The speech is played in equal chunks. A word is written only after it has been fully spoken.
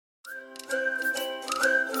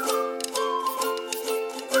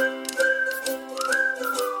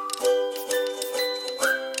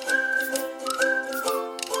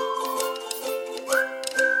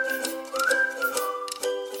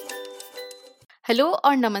Hello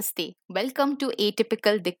or namaste. Welcome to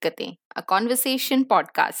Atypical Dikkatein, a conversation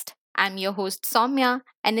podcast. I'm your host Soumya,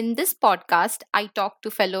 and in this podcast, I talk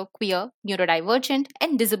to fellow queer, neurodivergent,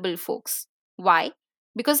 and disabled folks. Why?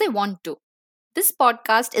 Because I want to. This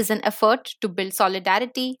podcast is an effort to build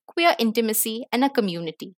solidarity, queer intimacy, and a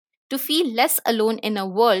community, to feel less alone in a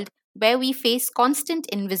world where we face constant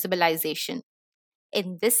invisibilization.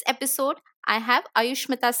 In this episode, I have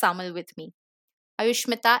Ayushmita Samal with me.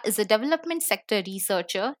 Ayushmita is a development sector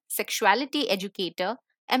researcher, sexuality educator,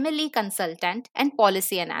 MLE consultant, and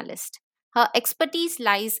policy analyst. Her expertise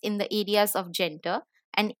lies in the areas of gender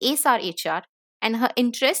and ASRHR, and her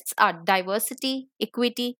interests are diversity,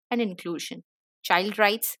 equity, and inclusion, child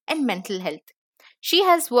rights, and mental health. She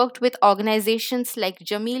has worked with organizations like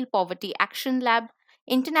Jameel Poverty Action Lab,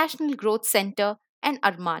 International Growth Center, and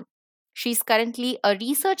Arman. She's currently a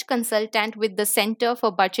research consultant with the Center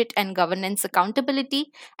for Budget and Governance Accountability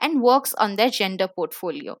and works on their gender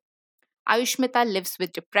portfolio. Ayushmita lives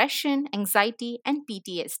with depression, anxiety, and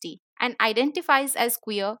PTSD and identifies as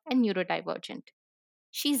queer and neurodivergent.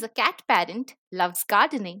 She's a cat parent, loves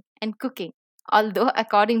gardening and cooking, although,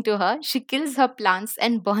 according to her, she kills her plants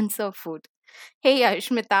and burns her food. Hey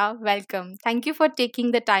Ayushmita, welcome. Thank you for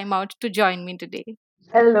taking the time out to join me today.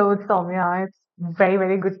 Hello, Soumya. It's very,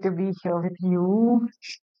 very good to be here with you.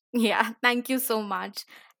 Yeah, thank you so much.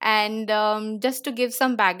 And just to give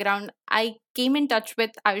some background, I came in touch with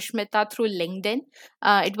Ayushmita through LinkedIn.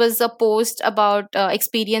 It was a post about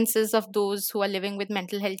experiences of those who are living with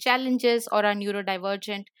mental health challenges or are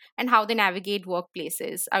neurodivergent and how they navigate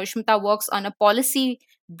workplaces. Ayushmita works on a policy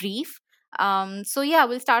brief. So, yeah,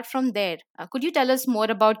 we'll start from there. Could you tell us more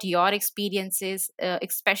about your experiences,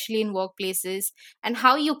 especially in workplaces, and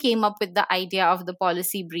how you came up with the idea of the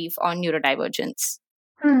policy brief on neurodivergence?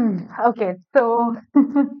 Okay, so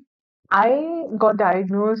I got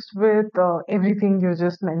diagnosed with everything you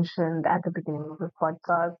just mentioned at the beginning of this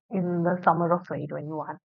podcast in the summer of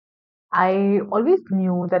 2021. I always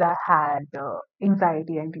knew that I had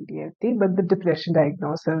anxiety and PTSD, but the depression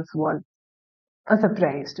diagnosis was a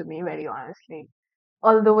surprise to me, very honestly.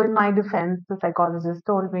 Although, in my defense, the psychologist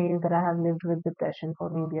told me that I have lived with depression for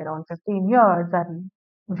maybe around 15 years. And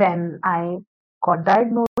when I got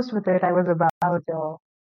diagnosed with it, I was about,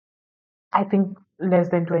 I think, less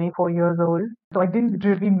than 24 years old. So I didn't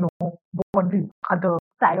really know what the other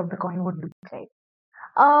side of the coin would look like.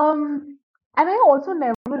 And I also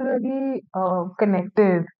never really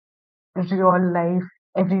connected real life,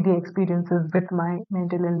 everyday experiences with my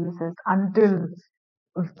mental illnesses until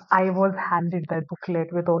I was handed that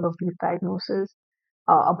booklet with all of these diagnoses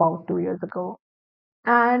about 2 years ago.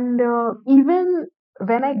 And even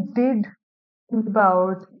when I did think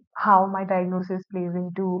about how my diagnosis plays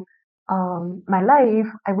into my life,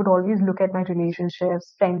 I would always look at my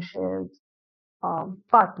relationships, friendships,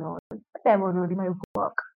 partners, but never really my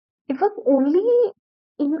work. It was only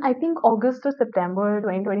in, I think, August or September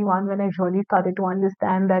 2021 when I really started to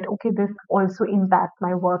understand that, okay, this also impacts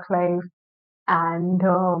my work life, and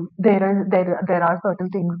there are certain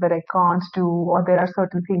things that I can't do, or there are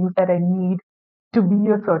certain things that I need to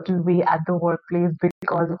be a certain way at the workplace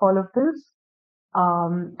because of all of this.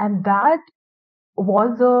 And that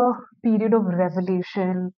was a period of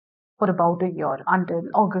revelation for about a year until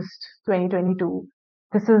August 2022.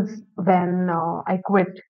 This is when I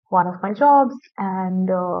quit one of my jobs, and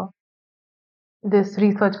this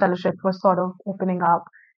research fellowship was sort of opening up.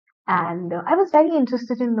 And I was very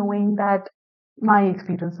interested in knowing that my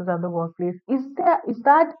experiences at the workplace is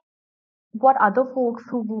that what other folks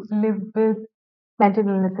who live with mental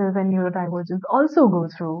illnesses and neurodivergence also go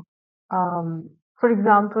through. For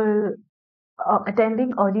example,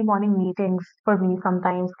 attending early morning meetings for me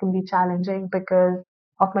sometimes can be challenging because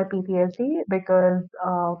of my PTSD, because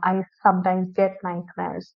I sometimes get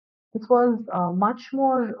nightmares. This was much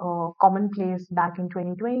more commonplace back in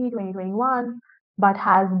 2020, 2021, but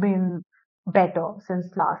has been better since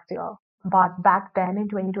last year. But back then in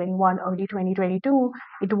 2021, early 2022,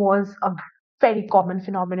 it was a very common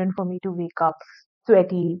phenomenon for me to wake up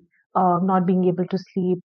sweaty, not being able to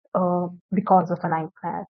sleep because of a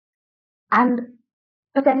nightmare. And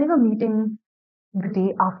attending a meeting the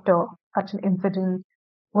day after such an incident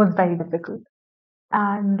was very difficult.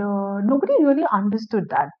 And nobody really understood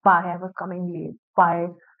that, why I was coming late, why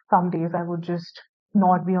some days I would just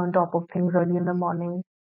not be on top of things early in the morning.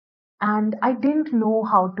 And I didn't know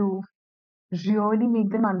how to really make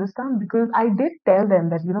them understand, because I did tell them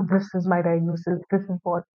that, this is my diagnosis, this is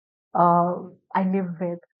what uh, I live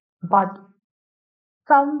with. But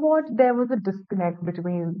somewhat there was a disconnect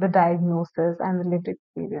between the diagnosis and the lived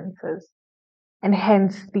experiences. And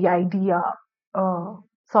hence the idea uh,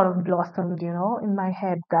 sort of blossomed, in my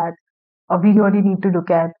head that we really need to look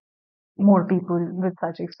at more people with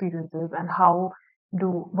such experiences and how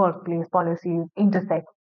do workplace policies intersect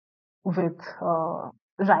with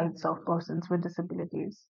rights of persons with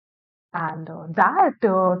disabilities. And that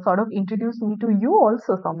sort of introduced me to you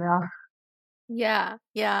also, Samya. Yeah,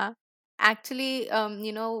 yeah. Actually,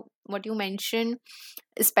 what you mentioned,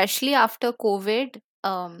 especially after COVID,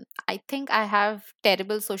 I think I have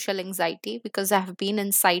terrible social anxiety because I have been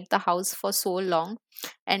inside the house for so long.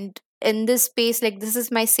 And in this space, like, this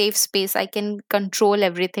is my safe space. I can control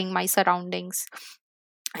everything, my surroundings.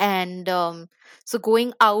 And so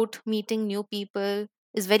going out, meeting new people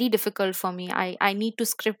is very difficult for me. I need to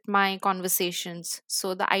script my conversations,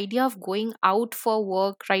 so the idea of going out for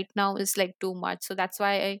work right now is like too much. So that's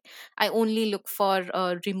why I only look for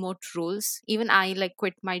remote roles. Even I like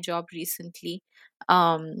quit my job recently.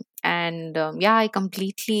 And yeah, I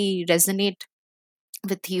completely resonate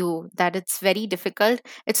with you that it's very difficult.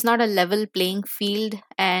 It's not a level playing field,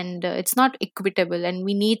 and it's not equitable, and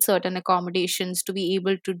we need certain accommodations to be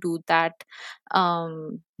able to do that.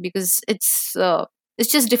 Because it's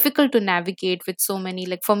just difficult to navigate with so many,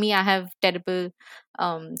 like, for me, I have terrible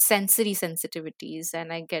sensory sensitivities,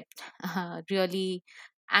 and I get really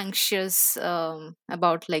anxious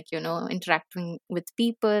about, like, interacting with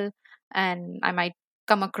people, and I might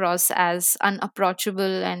come across as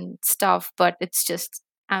unapproachable and stuff, but it's just,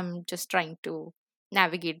 I'm just trying to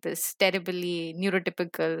navigate this terribly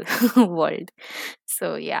neurotypical world.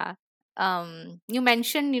 So yeah. You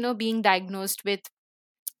mentioned, being diagnosed with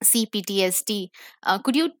CPTSD.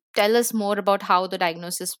 Could you tell us more about how the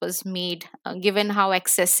diagnosis was made, given how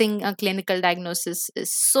accessing a clinical diagnosis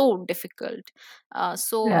is so difficult,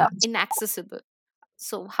 so Yeah. inaccessible?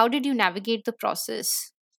 So how did you navigate the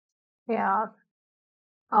process? Yeah.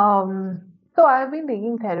 So I've been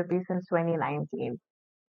taking therapy since 2019,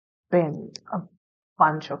 been a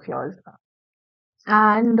bunch of years now.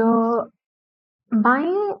 And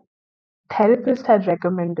my therapist had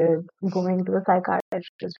recommended going to a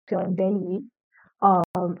psychiatrist here in Delhi.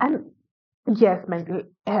 And yes, mental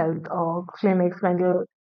health clinics, mental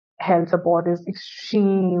health support is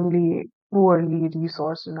extremely poorly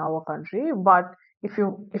resourced in our country. But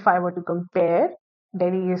if I were to compare,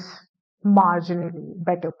 Delhi is marginally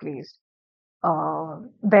better placed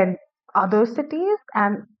than other cities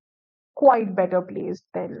and quite better placed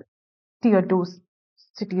than tier two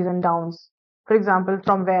cities and towns. For example,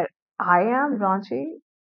 from where I am, Ranchi,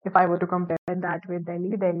 if I were to compare that with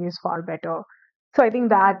Delhi, Delhi is far better. So I think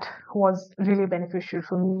that was really beneficial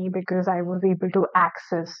for me because I was able to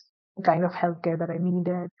access the kind of healthcare that I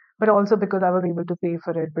needed, but also because I was able to pay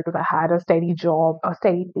for it because I had a steady job, a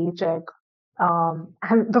steady paycheck.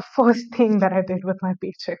 And the first thing that I did with my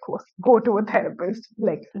paycheck was go to a therapist,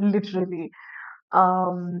 like literally,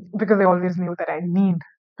 because I always knew that I need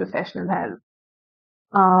professional help.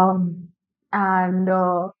 Um, and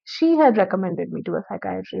she had recommended me to a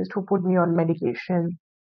psychiatrist who put me on medication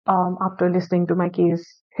after listening to my case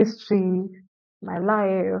history, my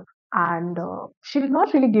life. And she did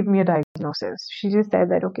not really give me a diagnosis. She just said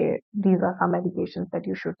that, okay, these are some medications that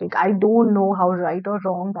you should take. I don't know how right or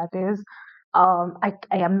wrong that is. I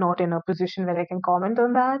am not in a position where I can comment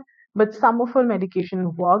on that. But some of her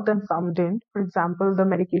medication worked and some didn't. For example, the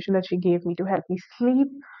medication that she gave me to help me sleep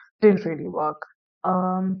didn't really work.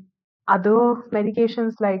 Um, Other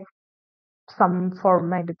medications like some for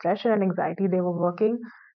my depression and anxiety, they were working,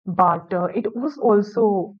 but it was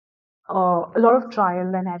also a lot of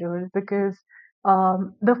trial and error because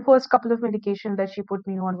the first couple of medication that she put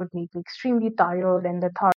me on would make me extremely tired and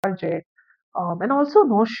lethargic, and also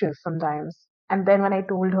nauseous sometimes. And then when I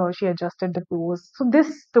told her, she adjusted the dose. So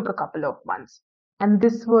this took a couple of months, and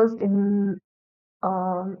this was in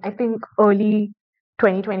I think early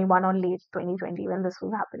 2021 or late 2020 when this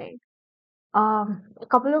was happening. A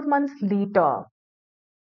couple of months later,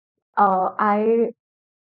 I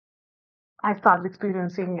started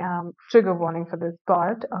experiencing trigger warning for this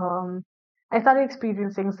part. I started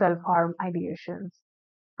experiencing self harm ideations,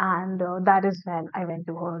 and that is when I went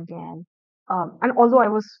to her again. And although I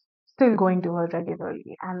was still going to her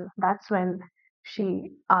regularly, and that's when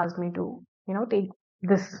she asked me to, take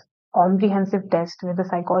this comprehensive test with the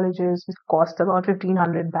psychologist, which cost about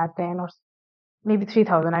 1,500 back then, or maybe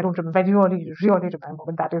 3,000. I don't remember. I really remember,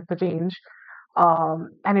 but that is the range.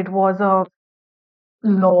 And it was a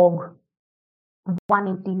long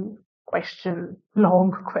 180 question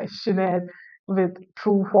long questionnaire with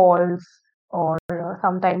true false or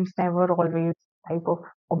sometimes never always type of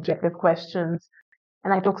objective questions,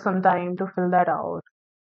 and I took some time to fill that out.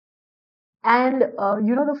 And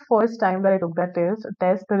the first time that I took that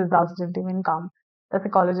test the results didn't even come. The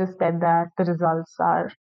psychologist said that the results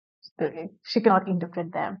are, she cannot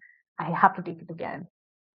interpret them. I have to take it again.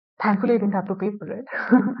 Thankfully, I didn't have to pay for it,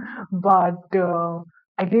 but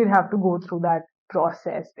I did have to go through that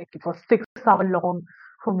process. Like it was 6 hour long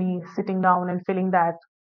for me sitting down and filling that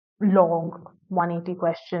long 180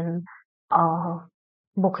 question uh,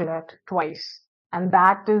 booklet twice. And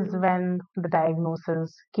that is when the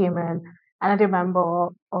diagnosis came in. And I remember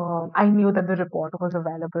I knew that the report was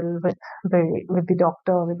available with the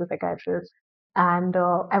doctor, with the psychiatrist. And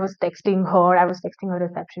I was texting her. I was texting her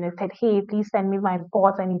receptionist. Said, "Hey, please send me my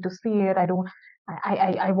reports. I need to see it. I don't.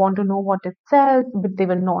 I want to know what it says." But they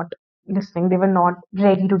were not listening. They were not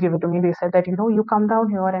ready to give it to me. They said that you come down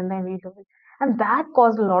here and then we do it, and that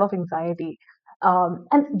caused a lot of anxiety.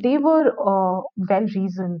 And they were well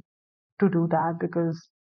reasoned to do that because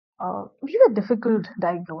these are difficult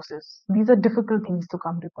diagnoses. These are difficult things to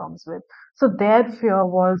come to terms with. So their fear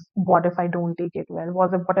was, what if I don't take it well?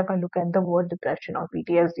 What if I look at the word depression or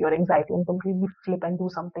PTSD or anxiety and completely flip and do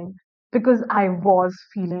something? Because I was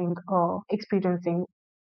feeling, experiencing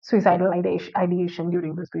suicidal ideation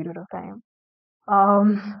during this period of time.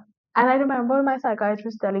 And I remember my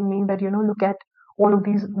psychiatrist telling me that, look at all of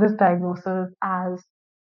this diagnosis as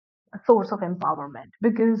a source of empowerment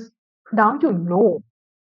because now you know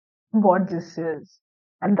what this is.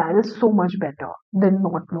 And that is so much better than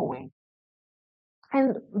not knowing.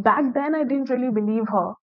 And back then, I didn't really believe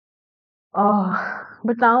her.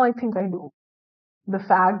 But now I think I do. The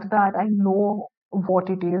fact that I know what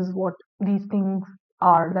it is, what these things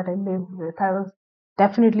are that I live with, has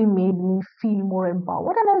definitely made me feel more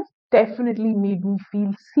empowered and has definitely made me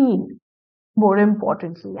feel seen more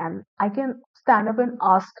importantly. And I can stand up and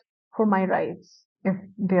ask for my rights if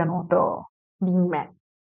they are not being met.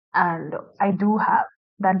 And I do have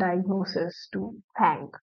that diagnosis to thank.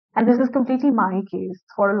 And this is completely my case.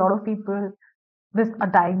 For a lot of people, this a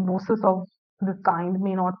diagnosis of this kind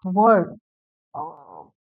may not work. Uh,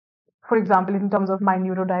 for example, in terms of my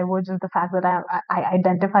neurodivergence, the fact that I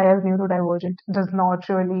identify as neurodivergent does not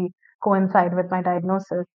really coincide with my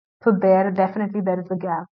diagnosis. So there is a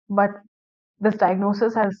gap. But this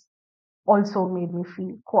diagnosis has also made me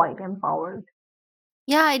feel quite empowered.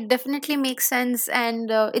 Yeah, it definitely makes sense, and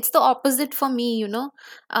it's the opposite for me.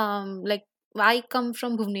 Like I come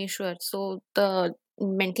from Bhubaneswar, so the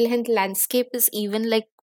mental health landscape is even like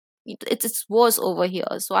it's worse over here.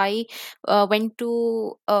 So I went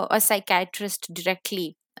to a psychiatrist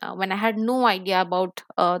directly when I had no idea about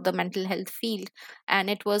the mental health field, and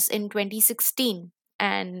it was in 2016.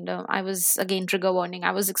 And I was, again, trigger warning,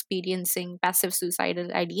 I was experiencing passive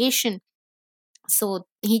suicidal ideation. So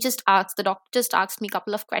the doctor just asked me a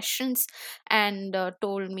couple of questions, and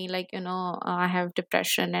told me, like, I have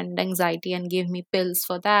depression and anxiety, and gave me pills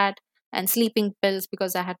for that, and sleeping pills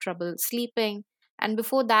because I had trouble sleeping. And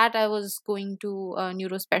before that, I was going to a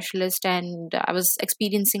neuro specialist, and I was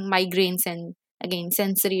experiencing migraines and, again,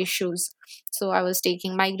 sensory issues. So I was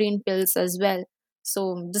taking migraine pills as well.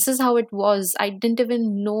 So this is how it was. I didn't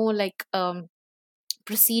even know, like,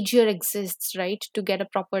 procedure exists, right, to get a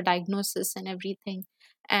proper diagnosis and everything.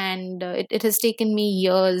 And it has taken me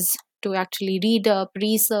years to actually read up,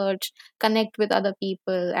 research, connect with other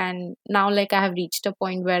people. And now, like, I have reached a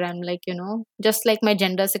point where I'm like, just like my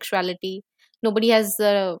gender, sexuality, nobody has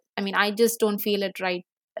the, I mean, I just don't feel it right.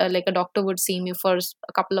 Like a doctor would see me for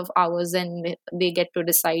a couple of hours, and they get to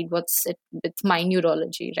decide what's it with my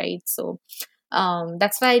neurology, right? So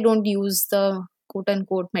that's why I don't use the quote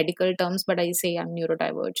unquote medical terms, but I say I'm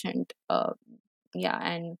neurodivergent. Yeah,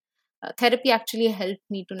 and therapy actually helped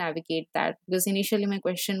me to navigate that, because initially my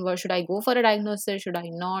question was, should I go for a diagnosis? Should I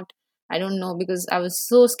not? I don't know, because I was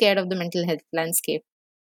so scared of the mental health landscape.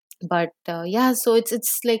 But yeah, so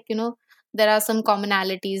it's like, there are some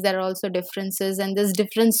commonalities, there are also differences, and there's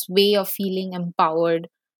different way of feeling empowered.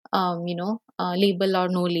 Label or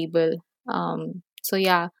no label. So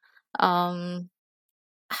yeah. um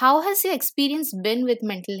how has your experience been with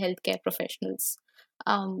mental health care professionals?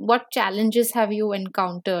 What challenges have you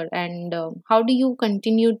encountered, and how do you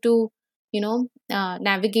continue to,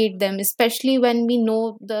 navigate them, especially when we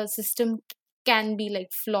know the system can be like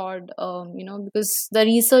flawed? Because the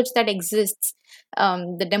research that exists,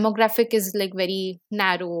 the demographic is like very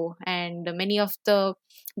narrow, and many of the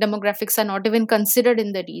demographics are not even considered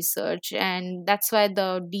in the research, and that's why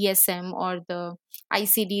the DSM or the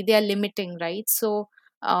ICD, they are limiting, right? So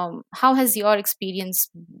how has your experience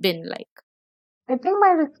been like? I think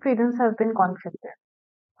my experience has been conflicted.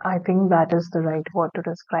 I think that is the right word to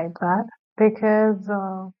describe that because,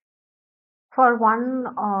 for one,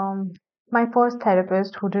 my first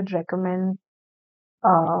therapist who did recommend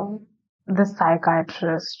uh, the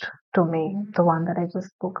psychiatrist to me, the one that I just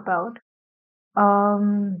spoke about,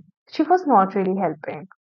 um, she was not really helping.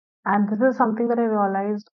 And this is something that I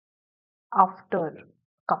realized after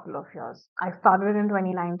a couple of years. I started in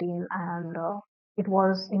 2019 and it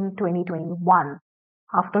was in 2021,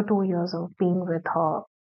 after 2 years of being with her,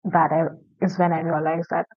 that is when I realized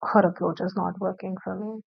that her approach is not working for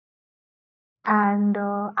me. And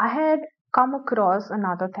I had come across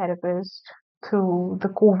another therapist through the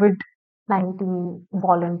COVID-19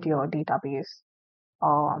 volunteer database.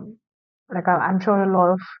 Um, I'm sure a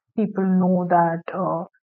lot of people know that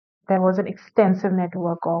there was an extensive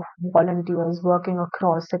network of volunteers working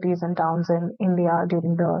across cities and towns in India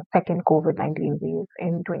during the second COVID-19 wave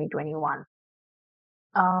in 2021.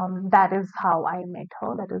 That is how I met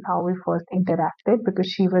her. That is how we first interacted because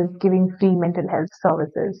she was giving free mental health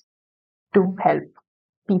services to help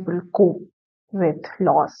people cope with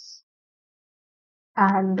loss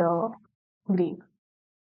and grief.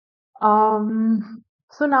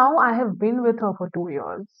 So now I have been with her for 2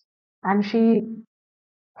 years, and she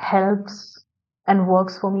helps and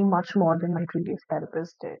works for me much more than my previous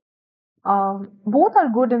therapist did. Both are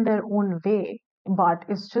good in their own way, but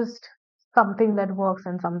it's just something that works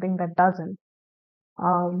and something that doesn't.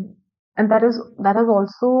 Um, and that has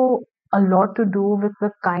also a lot to do with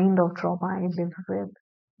the kind of trauma I live with,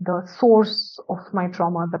 the source of my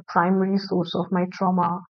trauma, the primary source of my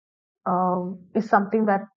trauma is something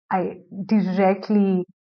that I directly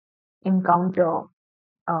encounter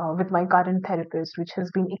with my current therapist, which has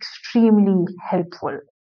been extremely helpful,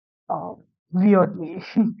 uh, weirdly.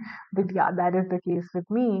 But yeah, that is the case with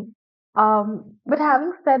me. But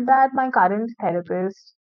having said that, my current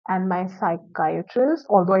therapist and my psychiatrist,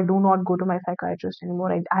 although I do not go to my psychiatrist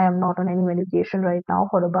anymore, I am not on any medication right now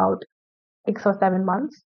for about 6 or 7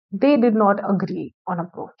 months, they did not agree on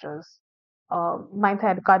approaches. My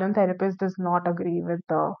current therapist does not agree with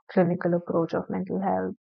the clinical approach of mental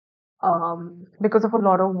health because of a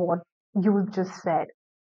lot of what you just said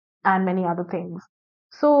and many other things.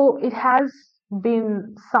 So it has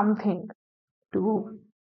been something to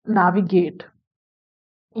navigate,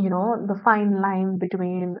 the fine line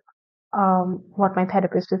between what my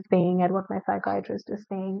therapist is saying and what my psychiatrist is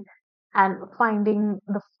saying, and finding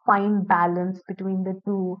the fine balance between the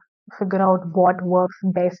two, figure out what works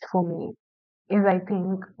best for me is, I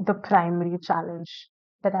think, the primary challenge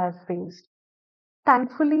that I've faced.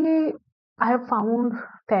 Thankfully, I have found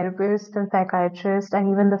therapists and psychiatrists and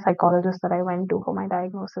even the psychologist that I went to for my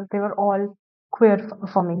diagnosis. They were all queer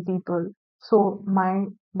forming people. So my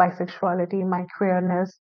bisexuality, my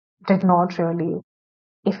queerness did not really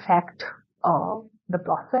affect the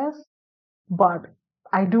process. But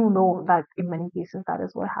I do know that in many cases that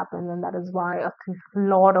is what happens, and that is why a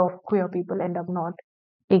lot of queer people end up not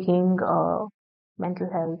taking mental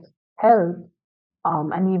health help,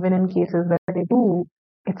 and even in cases where they do,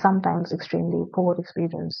 it's sometimes extremely poor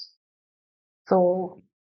experience. So,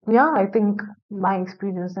 yeah, I think my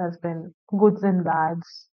experience has been goods and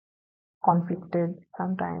bads, conflicted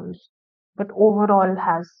sometimes, but overall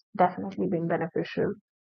has definitely been beneficial.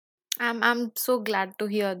 I'm so glad to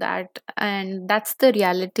hear that. And that's the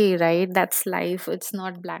reality, right? That's life. It's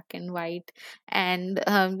not black and white. And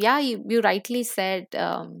yeah, you rightly said,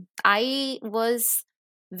 I was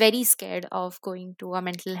very scared of going to a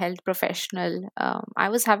mental health professional. I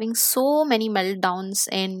was having so many meltdowns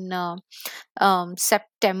in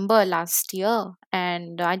September last year,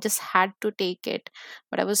 and I just had to take it.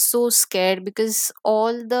 But I was so scared because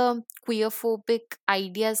all the queerphobic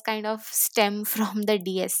ideas kind of stem from the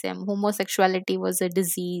DSM. Homosexuality was a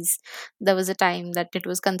disease. There was a time that it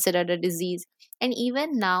was considered a disease. And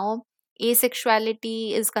even now,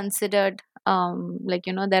 asexuality is considered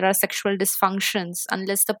there are sexual dysfunctions.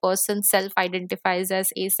 Unless the person self identifies as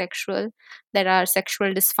asexual, there are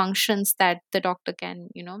sexual dysfunctions that the doctor can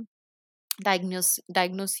diagnose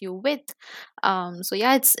you with. So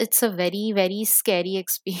yeah, it's a very very scary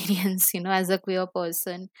experience, as a queer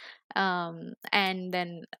person. And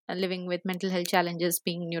then living with mental health challenges,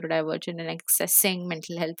 being neurodivergent and accessing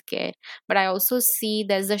mental health care. But I also see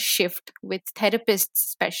there's a shift with therapists,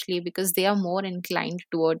 especially because they are more inclined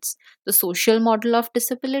towards the social model of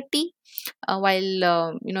disability,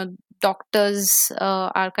 while doctors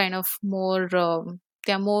are kind of more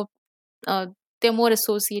they are more uh, they're more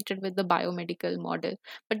associated with the biomedical model.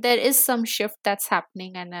 But there is some shift that's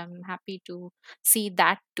happening, and I'm happy to see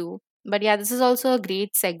that too. But yeah, this is also a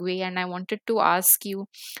great segue, and I wanted to ask you,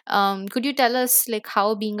 could you tell us like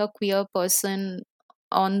how being a queer person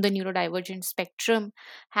on the neurodivergent spectrum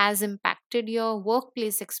has impacted impacted your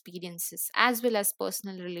workplace experiences as well as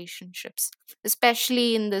personal relationships,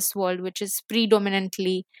 especially in this world which is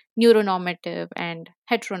predominantly neuronormative and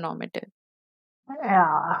heteronormative?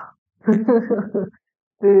 Yeah.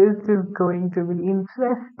 This is going to be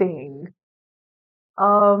interesting.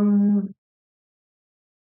 Um,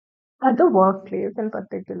 at the workplace in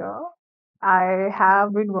particular, I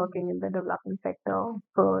have been working in the development sector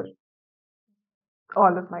for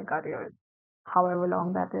all of my career, however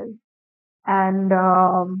long that is. And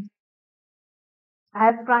I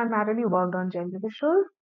have primarily worked on gender issues.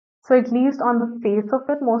 So, at least on the face of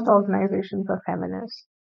it, most organizations are feminist.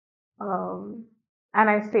 Um, and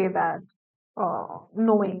I say that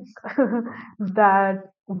knowing that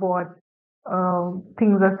what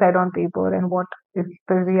things are said on paper and what is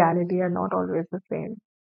the reality are not always the same.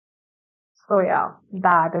 So yeah,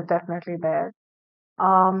 that is definitely there.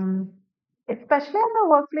 Um, Especially in the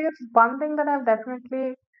workplace, one thing that I've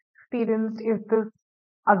definitely experienced is this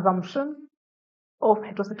assumption of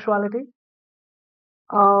heterosexuality,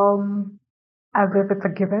 um, as if it's a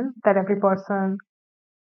given that every person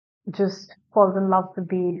just falls in love with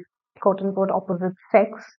the quote unquote opposite sex.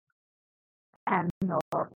 And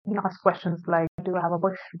he asks questions like, "Do you have a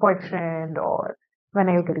boyfriend?" or "When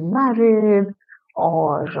are you getting married?"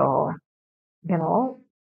 or you know,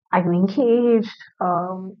 "Are you engaged?"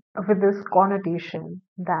 With this connotation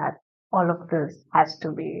that all of this has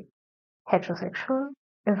to be heterosexual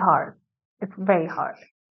is hard. It's very hard.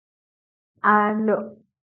 And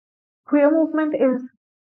queer movement is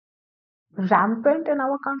rampant in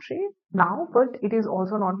our country now, but it is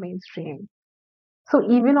also not mainstream. So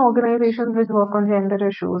even organizations which work on gender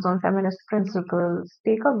issues, on feminist principles,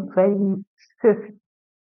 take a very cis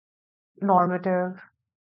normative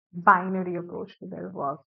binary approach to their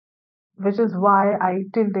work, which is why I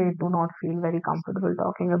till date do not feel very comfortable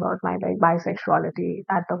talking about my like bisexuality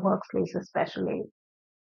at the workplace, especially.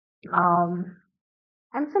 Um,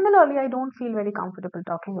 and similarly, I don't feel very comfortable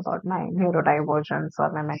talking about my neurodivergence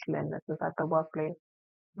or my mental illnesses at the workplace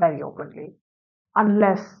very openly,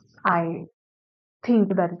 unless I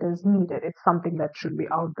think that it is needed. It's something that should be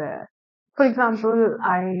out there. For example,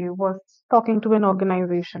 I was talking to an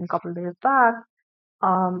organization a couple of days back,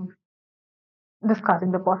 um,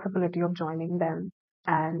 discussing the possibility of joining them.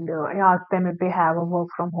 And I asked them if they have a work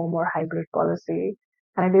from home or hybrid policy.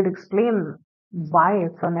 And I did explain why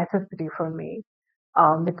it's a necessity for me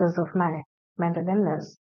because of my mental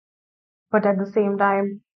illness. But at the same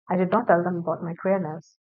time, I did not tell them about my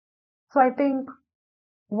queerness. So I think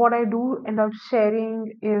what I do end up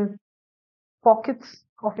sharing is pockets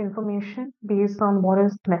of information based on what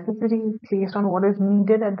is necessary, based on what is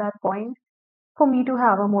needed at that point for me to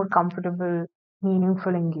have a more comfortable,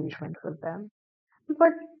 meaningful engagement with them.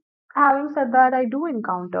 But having said that, I do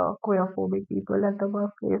encounter queerphobic people at the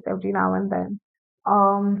workplace every now and then.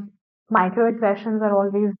 Um, Microaggressions are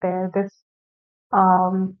always there. This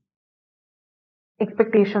um,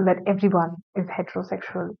 expectation that everyone is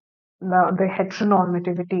heterosexual, the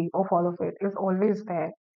heteronormativity of all of it is always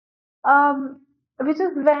there. Which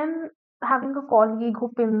is when having a colleague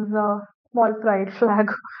who pins a small pride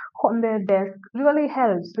flag on their desk really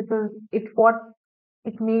helps because what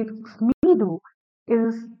it makes me do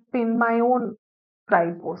is pin my own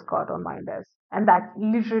pride postcard on my desk, and that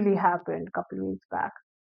literally happened a couple of weeks back.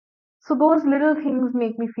 So those little things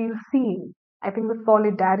make me feel seen. I think the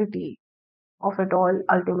solidarity of it all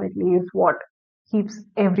ultimately is what keeps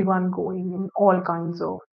everyone going in all kinds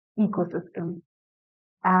of ecosystems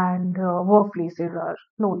and workplaces are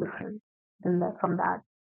no different from that.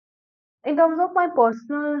 In terms of my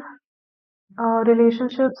personal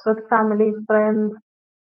relationships with family, friends,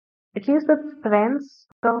 at least with friends,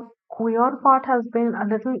 the queer part has been a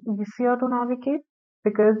little easier to navigate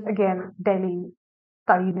because, again, Delhi,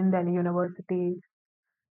 studied in Delhi University,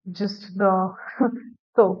 just the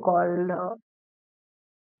so called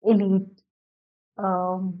elite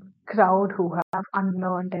crowd who have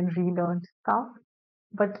unlearned and relearned stuff.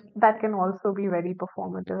 But that can also be very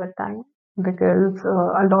performative at times because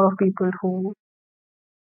a lot of people who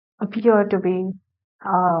appear to be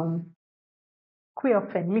um, queer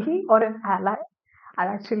friendly or an ally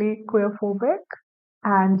are actually queer phobic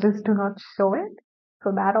and just do not show it.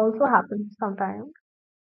 So that also happens sometimes.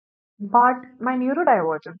 But my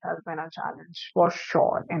neurodivergence has been a challenge for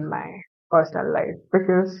sure in my personal life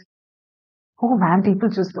because, oh man, people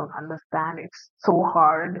just don't understand. It's so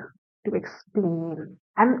hard to explain.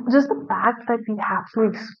 And just the fact that we have to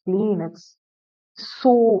explain, it's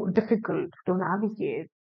so difficult to navigate.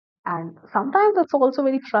 And sometimes it's also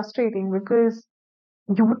very frustrating because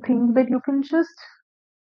you would think that you can just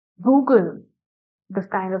Google this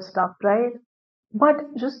kind of stuff, right?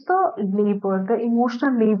 But just the labor, the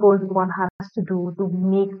emotional labor one has to do to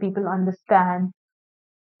make people understand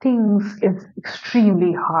things is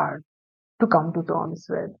extremely hard to come to terms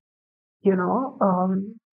with. You know,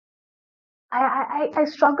 I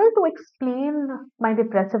struggle to explain my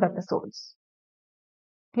depressive episodes.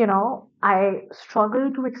 I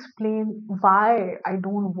struggle to explain why I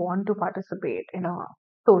don't want to participate in a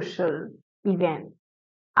social event.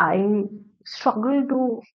 I struggle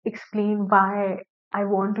to explain why I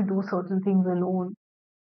want to do certain things alone.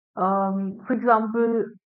 For example,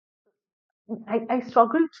 I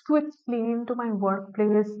struggled to explain to my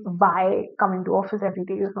workplace why coming to office every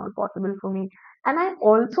day is not possible for me. And I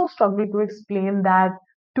also struggled to explain that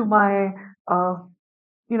to my, uh,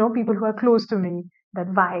 people who are close to me, that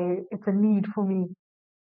why it's a need for me.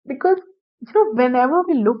 Because, whenever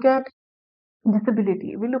we look at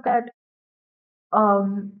disability, we look at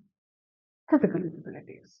um, physical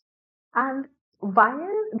disabilities. And while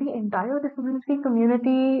the entire disability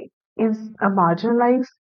community is a marginalized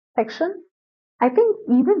section, I think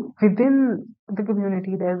even within the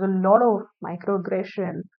community, there's a lot of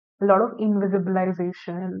microaggression, a lot of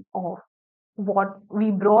invisibilization of what we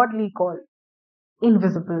broadly call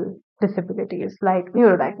invisible disabilities like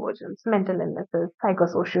neurodivergence, mental illnesses,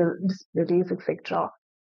 psychosocial disabilities, etc.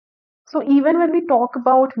 So even when we talk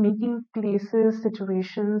about making places,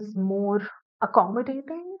 situations more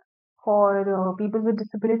accommodating for people with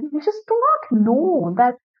disability, we just do not know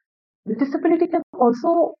that disability can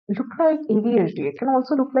also look like ADHD. It can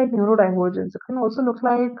also look like neurodivergence. It can also look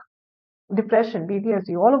like depression,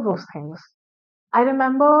 PTSD, all of those things. I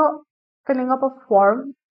remember filling up a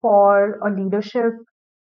form for a leadership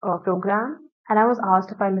program, and I was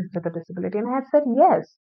asked if I lived with a disability, and I had said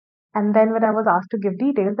yes. And then when I was asked to give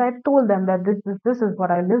details, I told them that this is what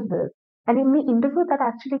I live with. And in the interview, that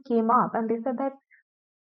actually came up, and they said that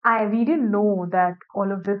I we didn't know that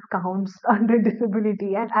all of this counts under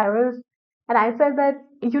disability, and I said that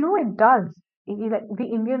it does. Like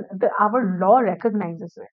our law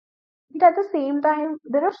recognizes it. But at the same time,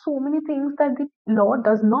 there are so many things that the law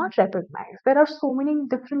does not recognize. There are so many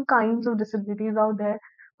different kinds of disabilities out there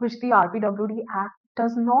which the RPWD Act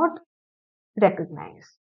does not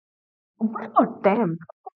recognize. What about them?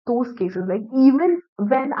 Those cases, like even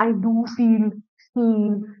when I do feel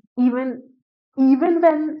seen, even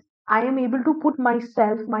when I am able to put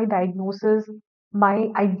myself, my diagnosis, my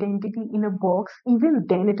identity in a box, even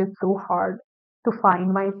then it is so hard to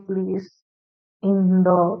find my place in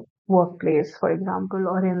the workplace, for example,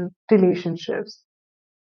 or in relationships.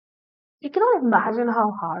 You cannot imagine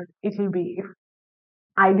how hard it will be if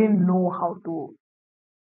I didn't know how to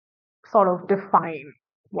sort of define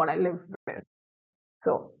what I live with.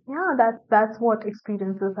 So yeah, that's what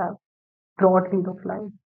experiences have broadly looked like.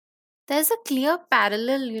 There's a clear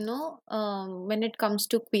parallel, when it comes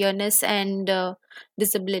to queerness and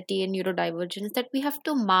disability and neurodivergence, that we have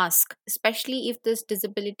to mask, especially if these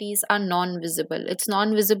disabilities are non-visible. It's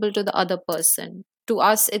non-visible to the other person. To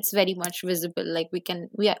us, it's very much visible. Like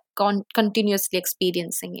we are continuously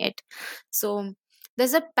experiencing it. So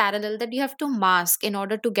there's a parallel that you have to mask in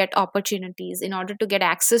order to get opportunities, in order to get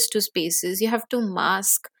access to spaces. You have to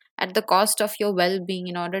mask at the cost of your well-being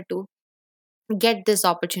in order to get these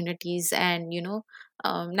opportunities and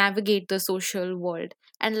navigate the social world.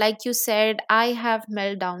 And like you said, I have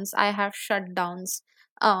meltdowns, I have shutdowns.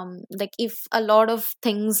 Like if a lot of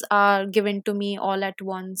things are given to me all at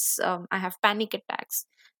once, I have panic attacks.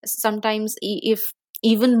 Sometimes if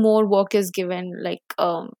even more work is given, like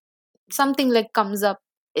something like comes up,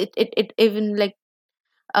 it even like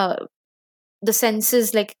uh the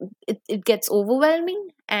senses, like it gets overwhelming,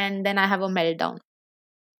 and then I have a meltdown.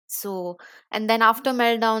 So, and then after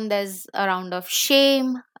meltdown, there's a round of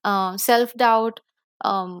shame, self doubt,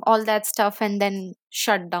 all that stuff, and then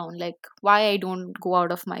shut down. Like why I don't go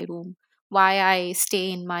out of my room, why I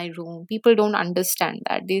stay in my room. People don't understand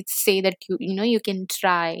that. They say that you can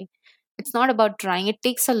try. It's not about trying. It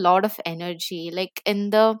takes a lot of energy. Like in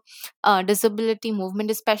the disability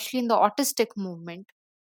movement, especially in the autistic movement,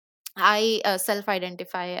 I self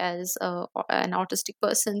identify as an autistic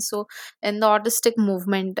person. So, in the autistic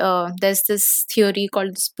movement, there's this theory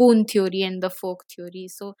called spoon theory and the fork theory.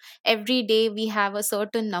 So, every day we have a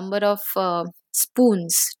certain number of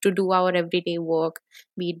spoons to do our everyday work,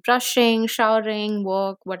 be it brushing, showering,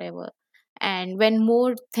 work, whatever. And when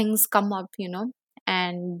more things come up,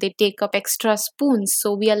 and they take up extra spoons,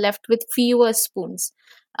 so we are left with fewer spoons.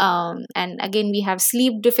 And again, we have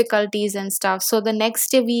sleep difficulties and stuff. So, the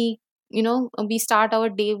next day we start our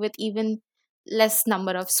day with even less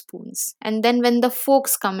number of spoons. And then when the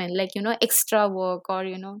folks come in, like extra work, or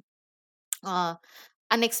uh,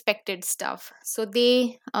 unexpected stuff. So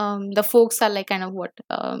they, the folks are like kind of what,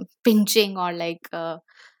 pinching or like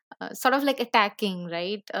sort of like attacking,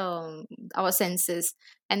 right, our senses,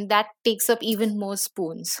 and that takes up even more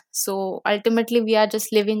spoons. So ultimately we are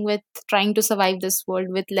just living with, trying to survive this world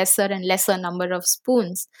with lesser and lesser number of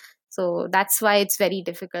spoons. So that's why it's very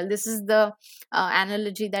difficult. This is the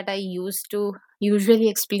analogy that I use to usually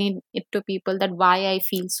explain it to people, that why I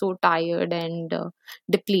feel so tired and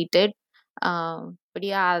depleted. But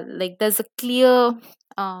yeah, like there's a clear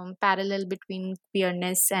parallel between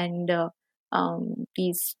queerness and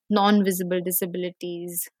these non-visible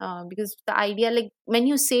disabilities, because the idea, like when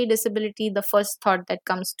you say disability, the first thought that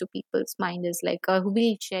comes to people's mind is like a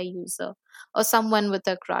wheelchair user or someone with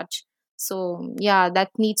a crutch. So yeah,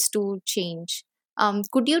 that needs to change.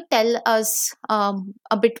 Could you tell us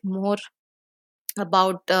a bit more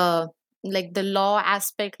about like the law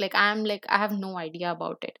aspect? Like I have no idea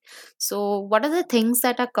about it. So what are the things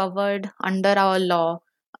that are covered under our law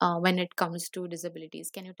when it comes to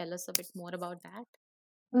disabilities? Can you tell us a bit more about that?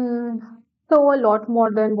 Mm, so a lot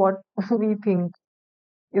more than what we think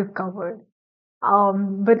is covered.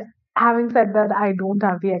 But having said that, I don't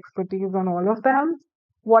have the expertise on all of them.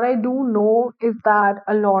 What I do know is that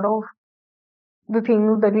a lot of the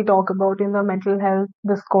things that we talk about in the mental health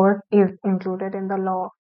discourse is included in the law.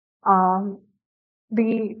 Um,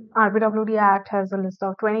 the RBWD Act has a list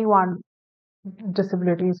of 21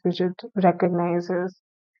 disabilities which it recognizes,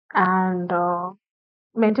 and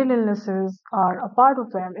mental illnesses are a part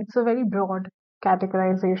of them. It's a very broad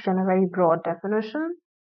categorization, a very broad definition.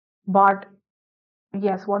 But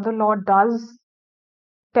yes, what the law does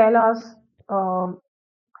tell us, um,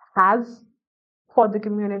 has for the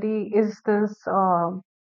community, is this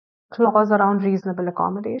clause around reasonable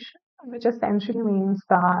accommodation, which essentially means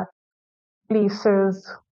that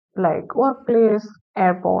places like workplace,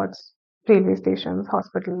 airports, railway stations,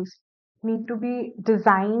 hospitals need to be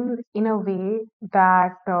designed in a way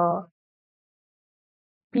that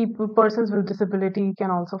persons with disability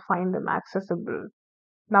can also find them accessible.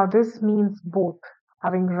 Now, this means both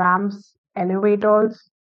having ramps, elevators,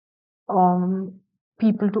 um,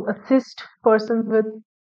 people to assist persons with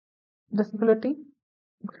disability.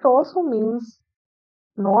 It also means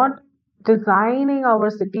not designing our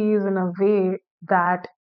cities in a way that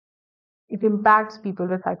it impacts people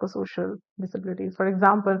with psychosocial disabilities. For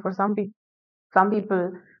example, for some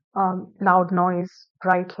people, loud noise,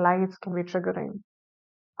 bright lights can be triggering.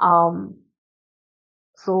 Um,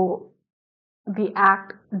 so the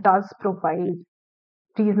act does provide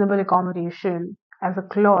reasonable accommodation as a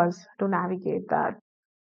clause to navigate that.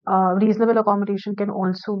 Reasonable accommodation can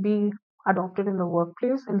also be adopted in the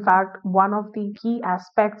workplace. In fact, one of the key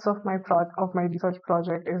aspects of my research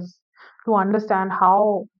project is to understand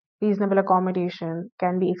how reasonable accommodation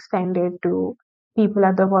can be extended to people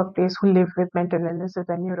at the workplace who live with mental illnesses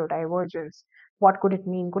and neurodivergence. What could it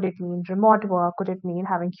mean? Could it mean remote work? Could it mean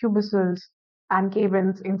having cubicles and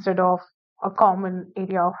cabins instead of a common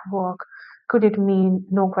area of work? Could it mean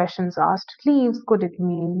no questions asked leaves? Could it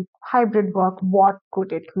mean hybrid work? What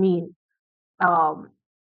could it mean? Um,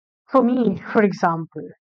 for me, for example,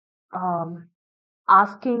 um,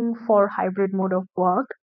 asking for hybrid mode of work,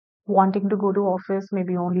 wanting to go to office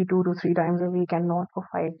maybe only 2 to 3 times a week and not for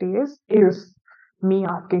 5 days, is me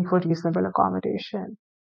asking for reasonable accommodation.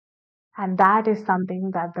 And that is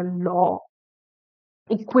something that the law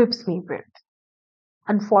equips me with.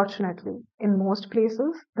 Unfortunately, in most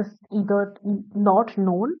places, this is either not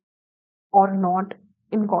known or not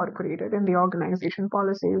incorporated in the organization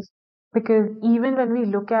policies. Because even when we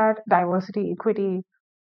look at diversity, equity,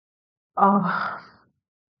 uh,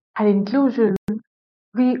 and inclusion,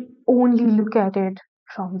 we only look at it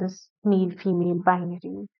from this male female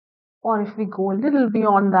binary. Or if we go a little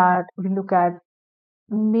beyond that, we look at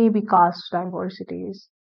maybe caste diversities.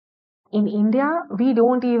 In India, we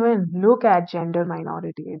don't even look at gender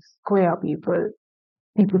minorities, queer people,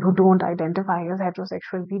 people who don't identify as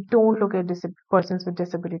heterosexual. We don't look at persons with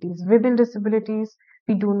disabilities. Within disabilities,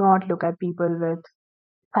 we do not look at people with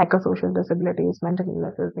psychosocial disabilities, mental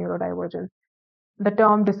illnesses, neurodivergence. The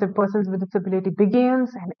term persons with disability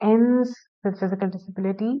begins and ends with physical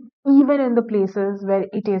disability, even in the places where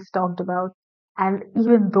it is talked about. And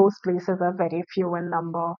even those places are very few in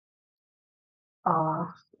number, uh,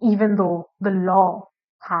 even though the law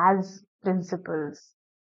has principles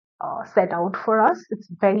set out for us. It's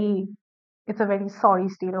a very sorry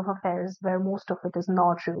state of affairs where most of it is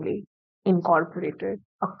not really incorporated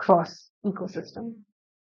across ecosystem.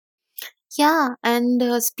 Yeah, and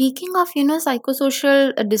speaking of,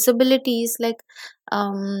 psychosocial disabilities, like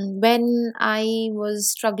when I was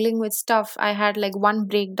struggling with stuff, I had like one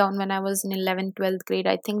breakdown when I was in 11th, 12th grade.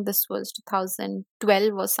 I think this was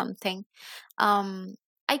 2012 or something. Um,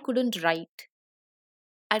 I couldn't write.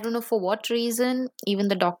 I don't know for what reason. Even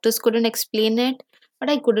the doctors couldn't explain it, but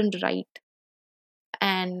I couldn't write,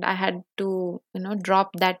 and I had to,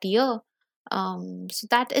 drop that year. So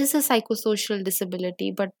that is a psychosocial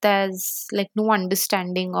disability, but there's like no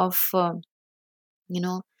understanding of, you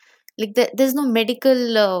know, like there's no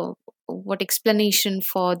medical what explanation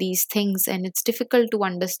for these things, and it's difficult to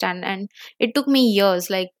understand. And it took me years,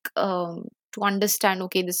 like, to understand,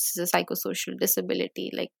 okay, this is a psychosocial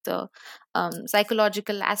disability, like the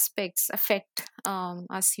psychological aspects affect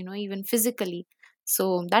us, even physically.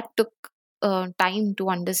 So that took time to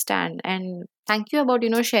understand. And thank you about,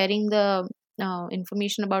 sharing the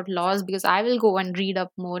information about laws, because I will go and read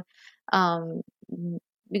up more. um,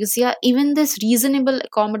 because yeah, even this reasonable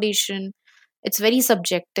accommodation, it's very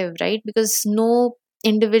subjective, right? Because no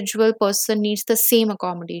individual person needs the same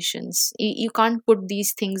accommodations. You can't put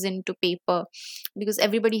these things into paper, because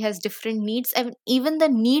everybody has different needs, and even the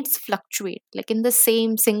needs fluctuate, like in the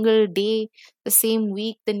same single day, the same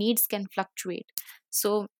week, the needs can fluctuate.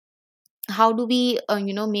 So how do we,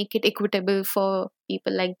 make it equitable for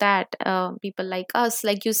people like that, people like us?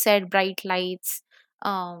 Like you said, bright lights,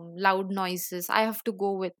 loud noises, I have to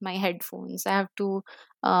go with my headphones, I have to,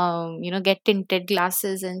 get tinted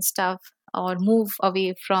glasses and stuff, or move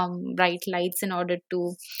away from bright lights in order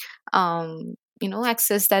to,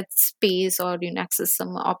 access that space, or access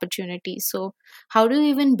some opportunity. So how do you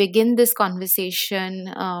even begin this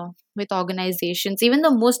conversation with organizations, even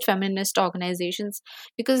the most feminist organizations?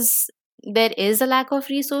 Because there is a lack of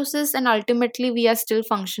resources, and ultimately we are still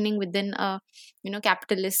functioning within a,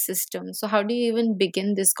 capitalist system. So how do you even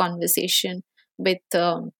begin this conversation with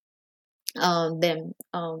them? Do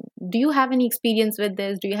you have any experience with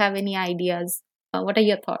this? Do you have any ideas? What are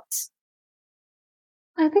your thoughts?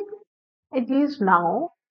 I think at least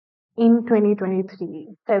now in 2023,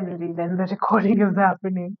 February, when the recording is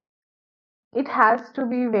happening, it has to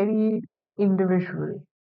be very individual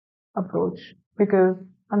approach because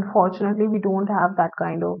unfortunately we don't have that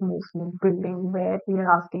kind of movement building where we are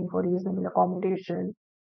asking for reasonable accommodation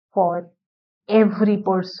for every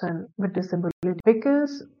person with disability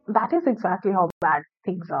because that is exactly how bad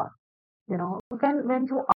things are. When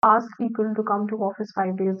you ask people to come to office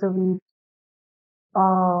 5 days a week,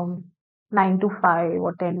 um, 9 to 5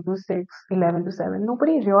 or 10 to 6, 11 to 7,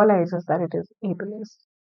 nobody realizes that it is ableist.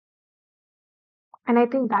 And I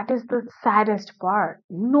think that is the saddest part.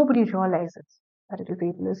 Nobody realizes that it is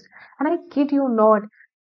ableist. And I kid you not,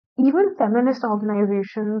 even feminist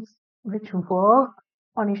organizations which work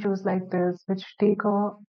on issues like this, which take a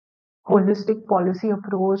holistic policy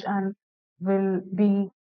approach and will be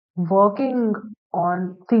working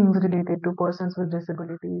on things related to persons with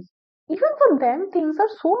disabilities. Even for them, things are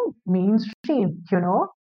so mainstream, you know.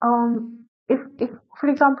 If for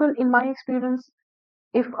example, in my experience,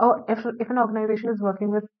 if an organization is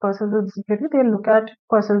working with persons with disability, they look at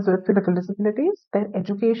persons with physical disabilities, their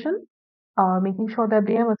education, making sure that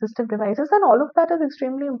they have assistive devices, and all of that is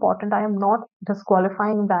extremely important. I am not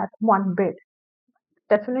disqualifying that one bit.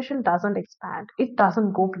 Definition doesn't expand, it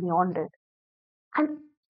doesn't go beyond it. And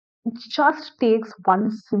it just takes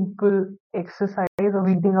one simple exercise of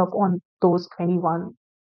reading up on those 21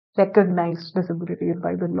 recognized disabilities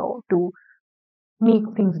by the law to make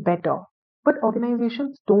things better. But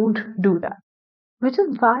organizations don't do that, which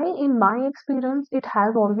is why, in my experience, it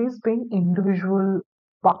has always been individual,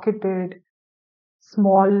 bucketed,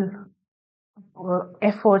 small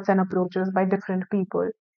efforts and approaches by different people.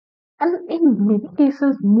 And in many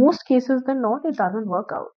cases, most cases than not, it doesn't work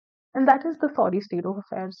out. And that is the sorry state of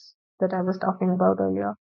affairs that I was talking about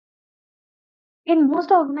earlier. In most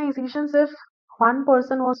organizations, if one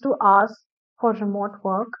person was to ask for remote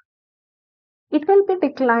work, it will be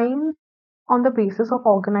declined on the basis of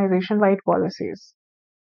organization wide policies.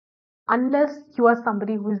 Unless you are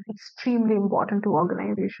somebody who is extremely important to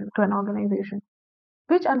an organization,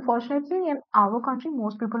 which unfortunately in our country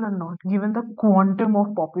most people are not, given the quantum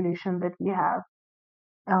of population that we have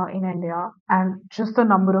in India and just the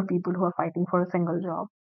number of people who are fighting for a single job.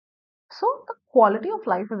 So the quality of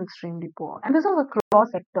life is extremely poor, and this is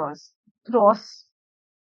across sectors, across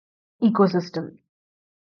ecosystem.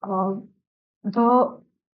 Uh, the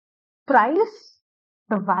price,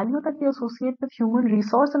 the value that we associate with human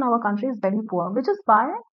resource in our country is very poor, which is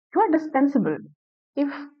why you are dispensable. If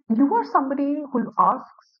you are somebody who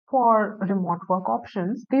asks for remote work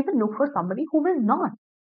options, they will look for somebody who will not.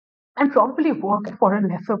 and probably work for a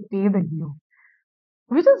lesser pay than you.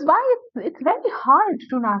 Which is why it's very hard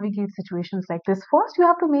to navigate situations like this. First, you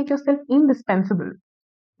have to make yourself indispensable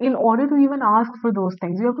in order to even ask for those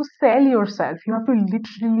things. You have to sell yourself. You have to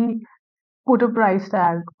literally put a price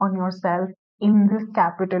tag on yourself in this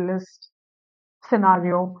capitalist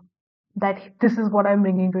scenario that this is what I'm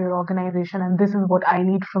bringing to your organization and this is what I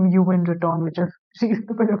need from you in return, which is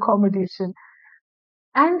reasonable accommodation.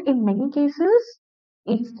 And in many cases,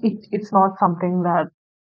 it's not something that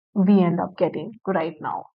we end up getting right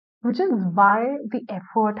now, which is why the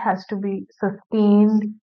effort has to be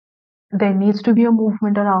sustained. There needs to be a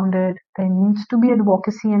movement around it. There needs to be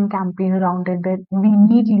advocacy and campaign around it. That we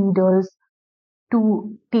need leaders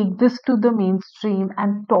to take this to the mainstream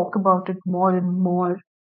and talk about it more and more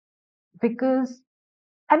because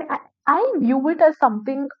and I view it as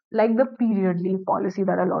something like the period leave policy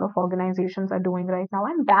that a lot of organizations are doing right now,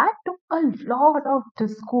 and that took a lot of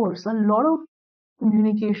discourse, a lot of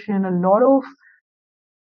communication, a lot of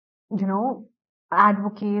you know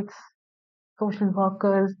advocates, social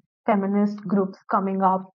workers, feminist groups coming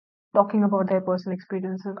up, talking about their personal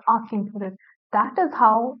experiences, asking for it. That is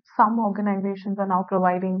how some organizations are now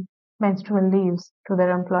providing menstrual leaves to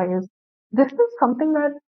their employees. This is something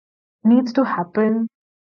that needs to happen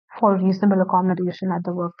for reasonable accommodation at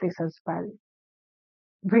the workplace as well.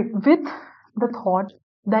 With the thought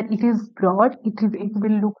that it is broad, it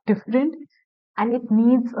will look different, and it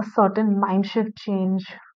needs a certain mind shift change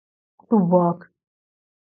to work.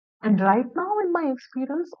 And right now, in my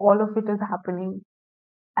experience, all of it is happening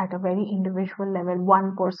at a very individual level,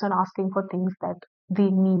 one person asking for things that they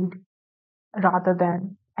need rather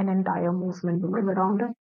than an entire movement moving around it.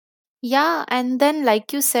 Yeah, and then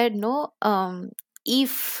like you said, no,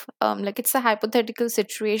 if like it's a hypothetical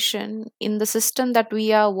situation in the system that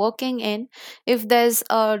we are working in, if there's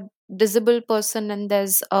a disabled person and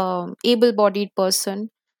there's able-bodied person,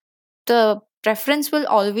 the preference will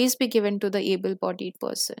always be given to the able-bodied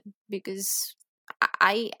person because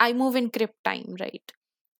I move in crib time, right?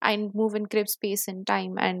 I move in crib space and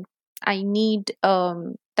time, and I need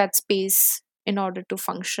that space in order to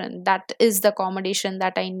function. That is the accommodation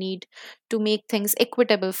that I need to make things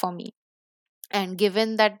equitable for me. And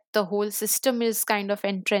given that the whole system is kind of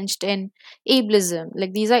entrenched in ableism,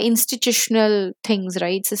 like these are institutional things,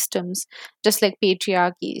 right? Systems, just like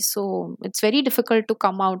patriarchy, so it's very difficult to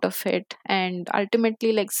come out of it, and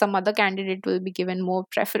ultimately like some other candidate will be given more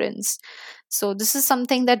preference. So this is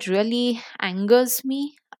something that really angers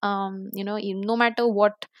me. No matter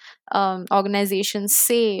what organizations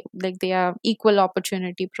say, like they are equal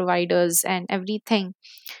opportunity providers and everything,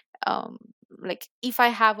 um, like if I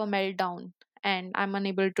have a meltdown and I'm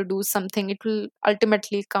unable to do something, it will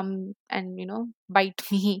ultimately come and bite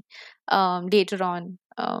me later on.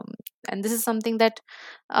 And this is something that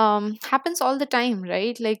happens all the time,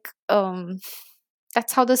 right? Like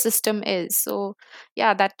that's how the system is. So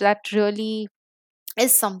yeah, that really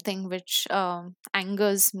is something which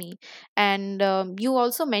angers me. And you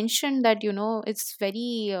also mentioned that it's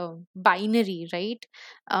very binary, right?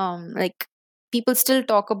 Like people still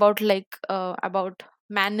talk about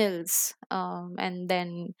manels, and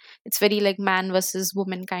then it's very like man versus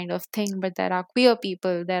woman kind of thing, but there are queer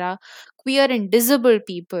people, there are queer and disabled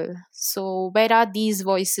people. So where are these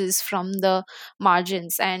voices from the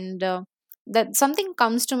margins? And that something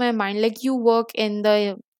comes to my mind, like you work in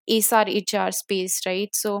the ASR HR space, right?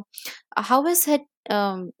 So how has it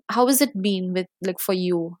been with like for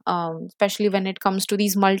you, especially when it comes to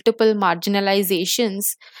these multiple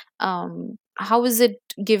marginalizations? How is it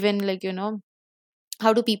given, like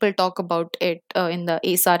how do people talk about it in the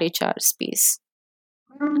ASR HR space?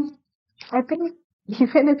 Mm, I think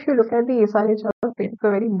even if you look at the SRHR, it's a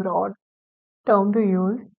very broad term to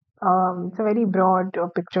use. It's a very broad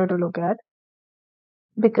picture to look at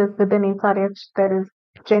because within SRH there is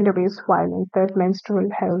gender-based violence, there's menstrual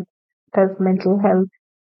health, there's mental health,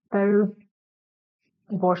 there's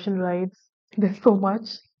abortion rights. There's so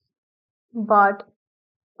much. But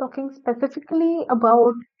talking specifically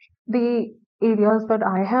about the areas that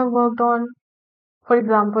I have worked on, for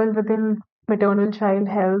example, within maternal child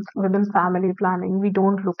health, within family planning, we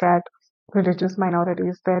don't look at religious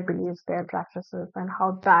minorities, their beliefs, their practices, and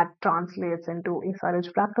how that translates into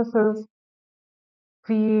SRH practices.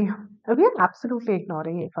 We are absolutely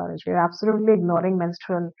ignoring SRH. We are absolutely ignoring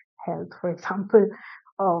menstrual health, for example.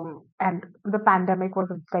 And the pandemic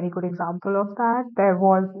was a very good example of that. There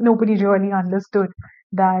was nobody really understood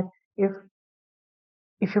that if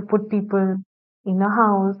if you put people in a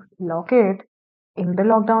house, lock it, in the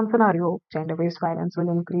lockdown scenario, gender based violence will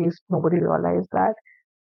increase. Nobody realized that.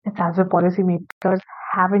 It's as a policymakers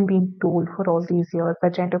haven't been told for all these years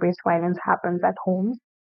that gender-based violence happens at homes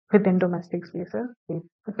within domestic spaces. They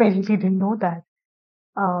apparently didn't know that.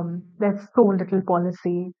 There's so little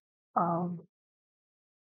policy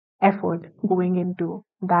effort going into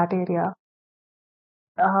that area.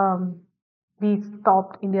 Um,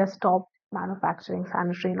 India stopped manufacturing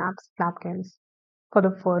sanitary napkins for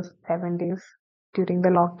the first 7 days during the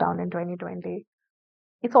lockdown in 2020.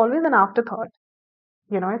 It's always an afterthought.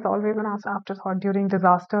 It's always an afterthought during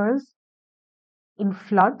disasters, in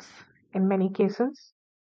floods, in many cases.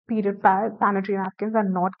 Period pad sanitary napkins are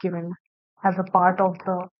not given as a part of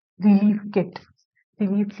the relief kit.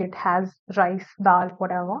 Relief kit has rice, dal,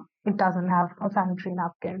 whatever. It doesn't have a sanitary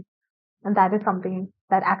napkin. And that is something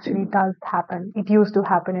that actually does happen. It used to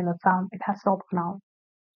happen in Assam. It has stopped now.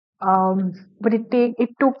 Um, but it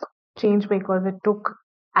took change makers. It took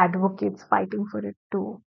advocates fighting for it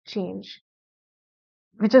to change,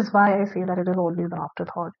 which is why I say that it is always an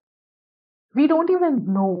afterthought. We don't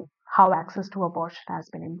even know how access to abortion has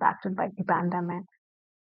been impacted by the pandemic.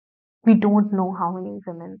 We don't know how many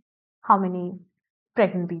women, how many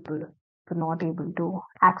pregnant people were not able to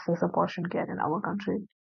access abortion care in our country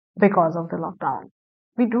because of the lockdown.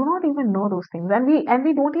 We do not even know those things, and we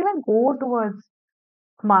don't even go towards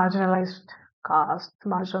marginalized castes,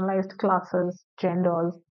 marginalized classes,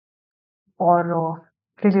 genders, or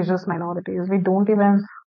religious minorities. We don't even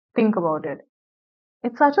think about it.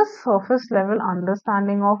 It's such a surface level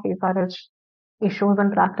understanding of SRH issues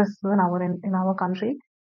and practices in our country.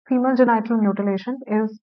 Female genital mutilation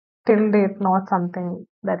is till date not something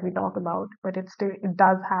that we talk about, but it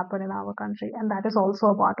does happen in our country, and that is also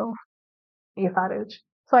a part of SRH.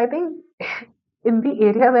 So I think in the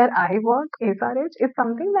area where I work, SRH is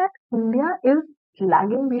something that India is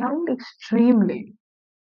lagging behind extremely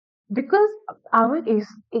because our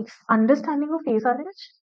understanding of SRH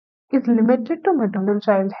is limited to maternal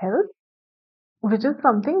child health, which is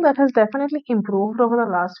something that has definitely improved over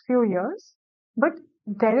the last few years. But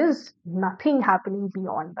there is nothing happening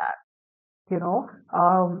beyond that.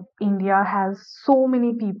 India has so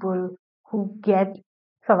many people who get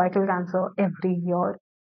cervical cancer every year,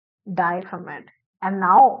 die from it. And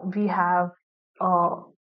now we have uh,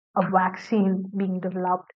 a vaccine being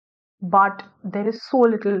developed, but there is so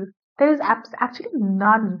little, there is actually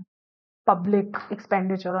none public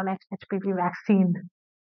expenditure on HPV vaccine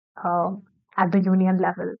uh, at the union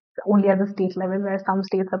level, only at the state level, where some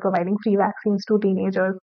states are providing free vaccines to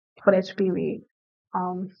teenagers for HPV.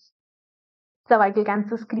 Um, Cervical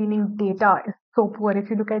cancer screening data is so poor. If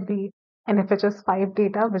you look at the NFHS 5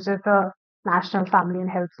 data, which is the National Family and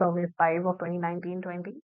Health Survey 5 of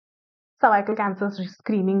 2019-20, cervical cancer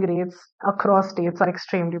screening rates across states are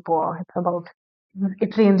extremely poor.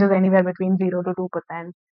 It ranges anywhere between 0 to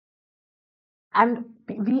 2%. And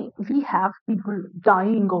we have people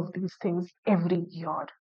dying of these things every year.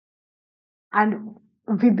 And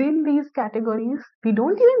within these categories, we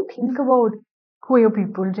don't even think about queer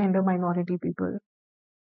people, gender minority people,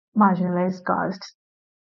 marginalized castes.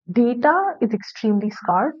 Data is extremely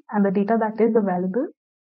scarce, and the data that is available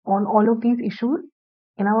on all of these issues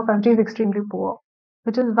in our country is extremely poor,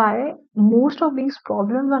 which is why most of these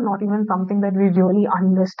problems are not even something that we really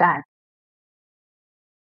understand,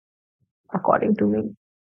 according to me.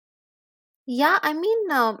 Yeah, I mean,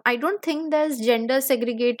 I don't think there's gender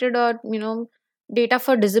segregated or, data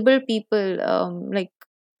for disabled people. Like,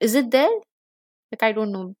 is it there? Like, I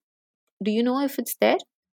don't know. Do you know if it's there?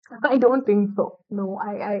 I don't think so. No,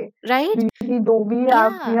 Right? we don't. We Yeah.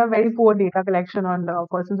 have very poor data collection on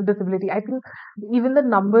persons with disability. I think even the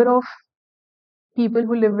number of people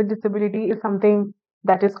who live with disability is something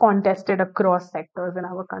that is contested across sectors in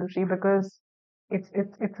our country because it's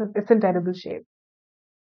in terrible shape.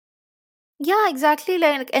 Yeah, exactly.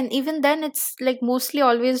 Like, and even then, it's like mostly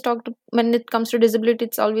always talked when it comes to disability.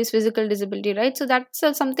 It's always physical disability, right? So that's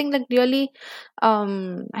something like really,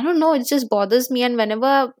 I don't know. It just bothers me. And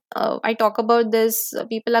whenever I talk about this,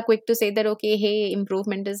 people are quick to say that okay, hey,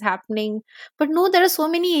 improvement is happening. But no, there are so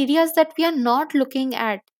many areas that we are not looking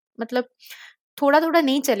at. मतलब थोड़ा थोड़ा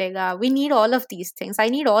नहीं चलेगा. We need all of these things. I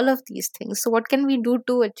need all of these things. So what can we do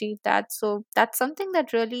to achieve that? So that's something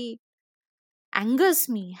that really angers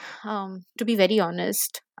me, to be very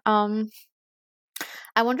honest.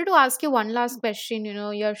 I wanted to ask you one last question.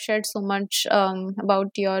 You have shared so much about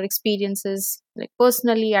your experiences, like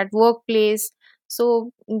personally at workplace.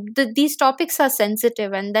 So these topics are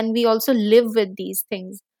sensitive, and then we also live with these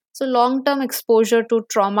things. So long-term exposure to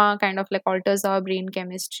trauma kind of like alters our brain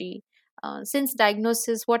chemistry. Since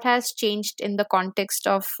diagnosis, what has changed in the context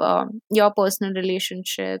of your personal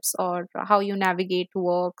relationships or how you navigate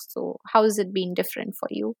work? So how has it been different for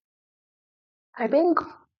you? I think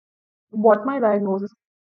what my diagnosis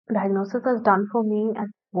has done for me at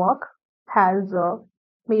work has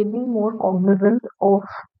made me more cognizant of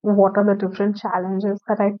what are the different challenges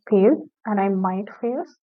that I face and I might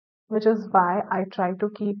face, which is why I try to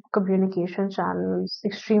keep communication channels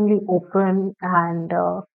extremely open and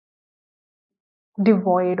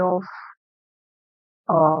devoid of,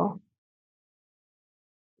 uh,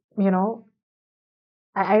 you know,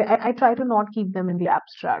 I try to not keep them in the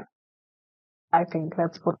abstract. I think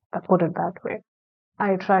let's put it that way.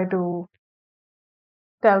 I try to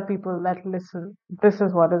tell people that listen, this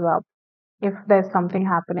is what is up. If there's something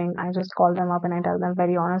happening, I just call them up and I tell them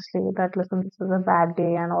very honestly that listen, this is a bad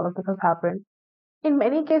day and all of this has happened. In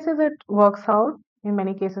many cases, it works out. In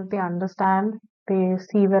many cases, they understand. They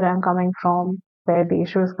see where I'm coming from, where the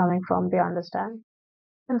issue is coming from. They understand.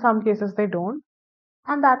 In some cases, they don't.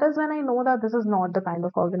 And that is when I know that this is not the kind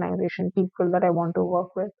of organization, people that I want to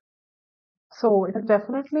work with. So it has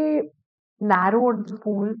definitely narrowed the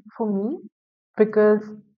pool for me because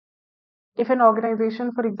if an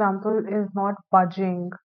organization, for example, is not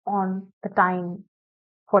budging on the time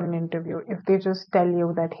for an interview, if they just tell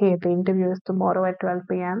you that, hey, the interview is tomorrow at 12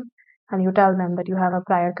 p.m., and you tell them that you have a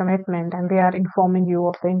prior commitment and they are informing you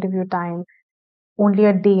of the interview time only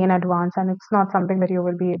a day in advance and it's not something that you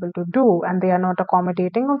will be able to do and they are not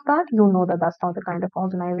accommodating of that, you know that that's not the kind of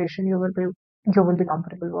organization you will be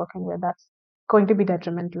comfortable working with. That's going to be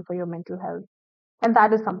detrimental for your mental health. And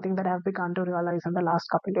that is something that I've begun to realize in the last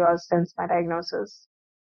couple of years since my diagnosis.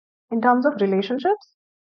 In terms of relationships,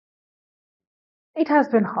 it has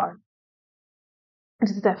been hard.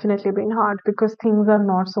 It's definitely been hard because things are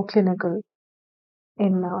not so clinical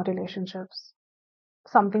in relationships.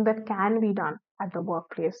 Something that can be done at the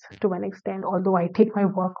workplace to an extent, although I take my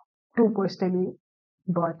work too personally,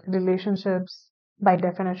 but relationships by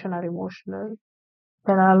definition are emotional.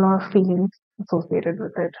 There are a lot of feelings associated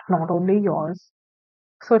with it, not only yours.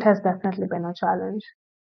 So it has definitely been a challenge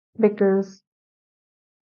because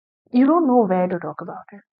you don't know where to talk about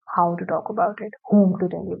it, how to talk about it, whom to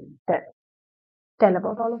tell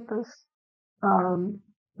about all of this. Um,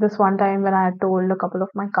 this one time when I had told a couple of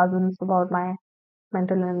my cousins about my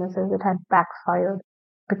mental illnesses, it had backfired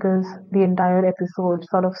because the entire episode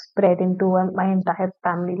sort of spread into my entire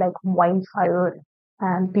family like wildfire.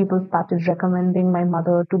 And people started recommending my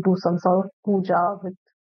mother to do some sort of puja with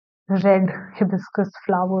red hibiscus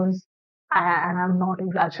flowers. And I'm not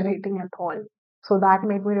exaggerating at all. So that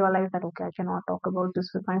made me realize that okay, I cannot talk about this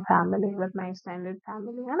with my family, with my extended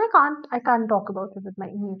family, and I can't talk about it with my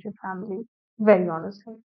immediate family. Very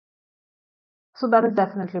honestly. So that has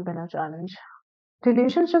definitely been a challenge.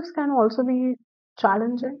 Relationships can also be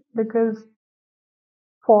challenging because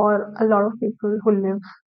for a lot of people who live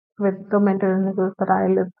with the mental illnesses that I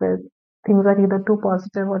live with, things are either too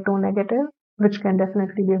positive or too negative, which can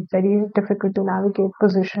definitely be a very difficult to navigate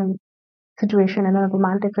position situation in a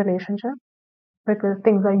romantic relationship because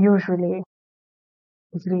things are usually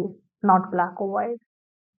not black or white.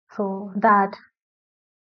 So that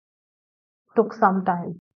took some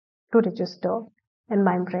time to register in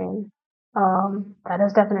my brain. That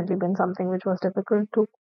has definitely been something which was difficult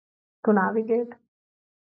to navigate.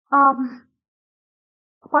 Um,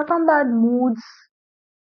 Apart from that, moods,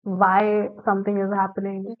 why something is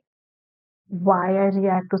happening, why I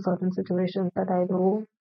react to certain situations that I do,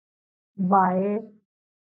 why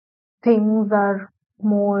things are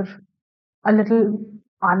more a little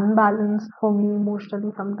unbalanced for me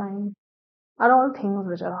emotionally sometimes, are all things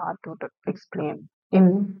which are hard to explain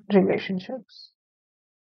in relationships.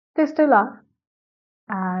 They still are.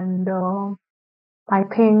 And I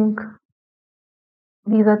think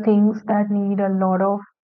these are things that need a lot of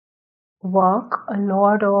work, a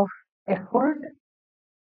lot of effort,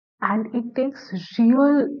 and it takes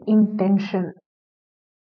real intention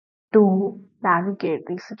to navigate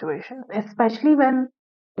these situations, especially when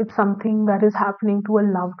it's something that is happening to a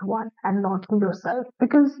loved one and not to yourself.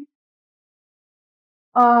 Because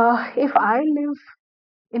if I live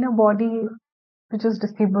in a body which is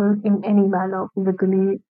disabled in any manner,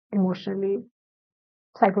 physically, emotionally,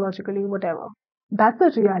 psychologically, whatever, that's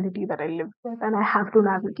the reality that I live with, and I have to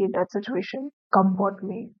navigate that situation, come what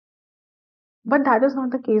may. But that is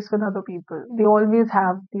not the case with other people. They always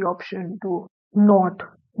have the option to not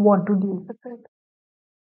want to deal with it.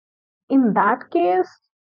 In that case,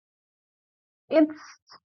 it's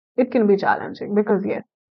it can be challenging because yes,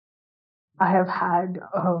 I have had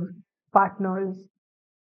partners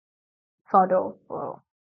sort of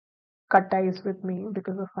cut ties with me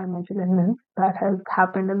because of my mental illness. That has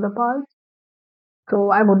happened in the past. So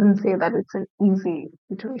I wouldn't say that it's an easy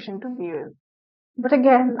situation to deal with. But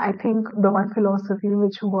again, I think the one philosophy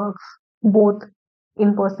which works both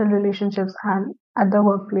in personal relationships and at the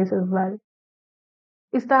workplace as well,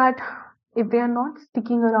 is that if they are not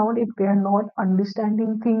sticking around, if they are not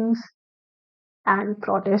understanding things and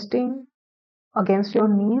protesting against your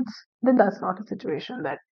needs, then that's not a situation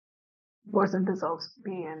that person deserves to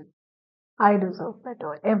be in. I deserve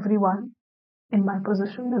better. Everyone in my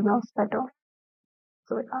position deserves better.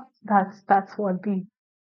 So yeah, that's what the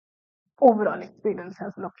overall experience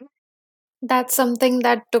has looked like. That's something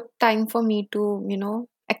that took time for me to,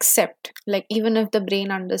 accept. Like, even if the brain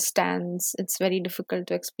understands, it's very difficult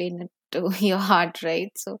to explain it to your heart, right?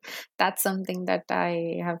 So, that's something that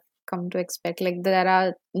I have come to expect. Like, there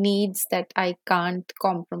are needs that I can't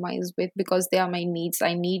compromise with because they are my needs.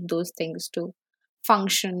 I need those things to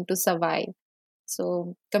function, to survive.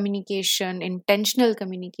 So, communication, intentional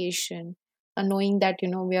communication, knowing that,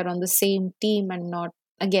 we are on the same team and not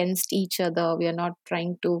against each other. We are not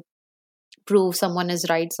trying to prove someone is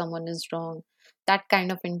right, someone is wrong. That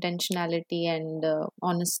kind of intentionality and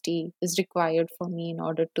honesty is required for me in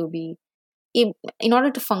order to be in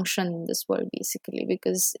order to function in this world, basically,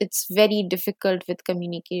 because it's very difficult with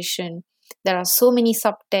communication. There are so many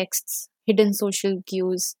subtexts, hidden social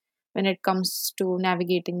cues when it comes to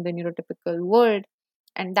navigating the neurotypical world,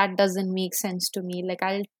 and that doesn't make sense to me. Like,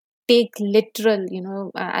 I'll take you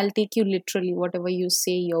literally, whatever you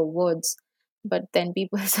say, your words. But then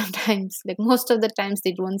people sometimes, like most of the times,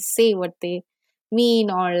 they don't say what they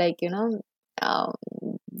mean, or like, um,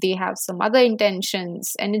 they have some other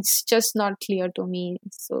intentions, and it's just not clear to me,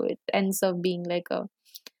 so it ends up being like a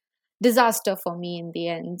disaster for me in the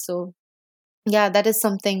end. So yeah, that is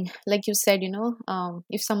something, like you said,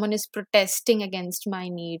 if someone is protesting against my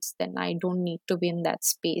needs, then I don't need to be in that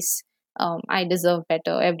space. I deserve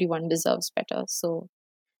better, everyone deserves better. So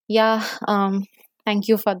yeah, thank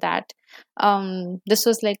you for that. This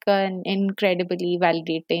was like an incredibly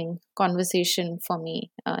validating conversation for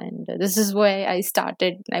me, and this is why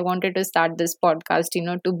I wanted to start this podcast,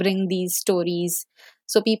 to bring these stories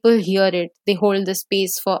so people hear it, they hold the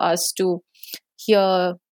space for us to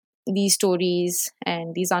hear these stories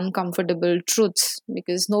and these uncomfortable truths,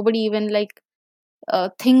 because nobody even like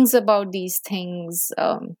thinks about these things,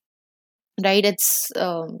 right? It's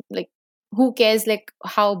like, who cares like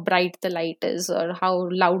how bright the light is, or how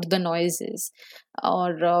loud the noise is,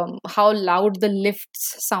 or how loud the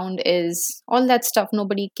lift's sound is. All that stuff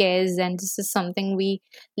nobody cares, and this is something we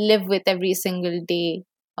live with every single day.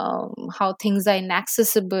 How things are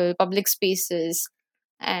inaccessible, public spaces,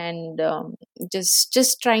 and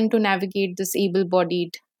just trying to navigate this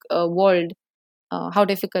able-bodied world, how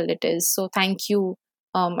difficult it is. So thank you,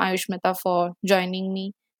 Ayushmita, for joining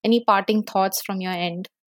me. Any parting thoughts from your end?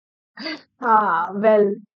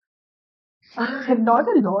 Well, not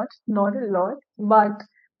a lot, but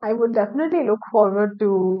I would definitely look forward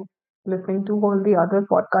to listening to all the other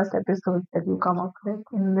podcast episodes that you come up with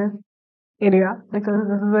in this area, because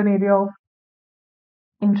this is an area of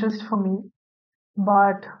interest for me.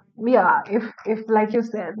 But yeah, if like you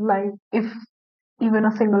said, like if even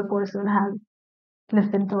a single person has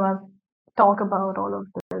listened to us talk about all of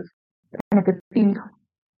this, and if it feels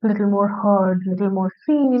a little more heard, a little more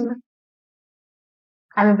seen,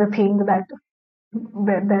 and if they think that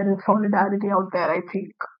there is solidarity out there, I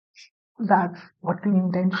think that's what the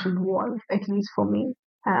intention was, at least for me.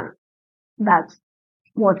 And that's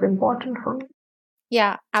what's important for me.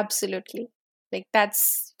 Yeah, absolutely. Like,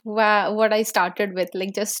 that's what I started with.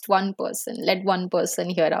 Like, just one person. Let one person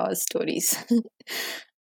hear our stories.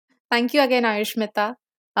 Thank you again, Ayushmita.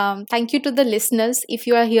 Thank you to the listeners. If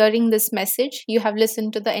you are hearing this message, you have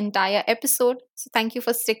listened to the entire episode. So, thank you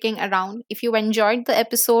for sticking around. If you enjoyed the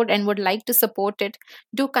episode and would like to support it,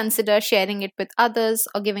 do consider sharing it with others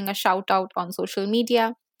or giving a shout out on social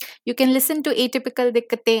media. You can listen to Atypical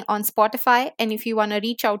Dikkate on Spotify. And if you want to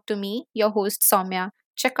reach out to me, your host Soumya,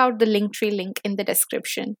 check out the Linktree link in the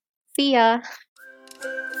description. See ya.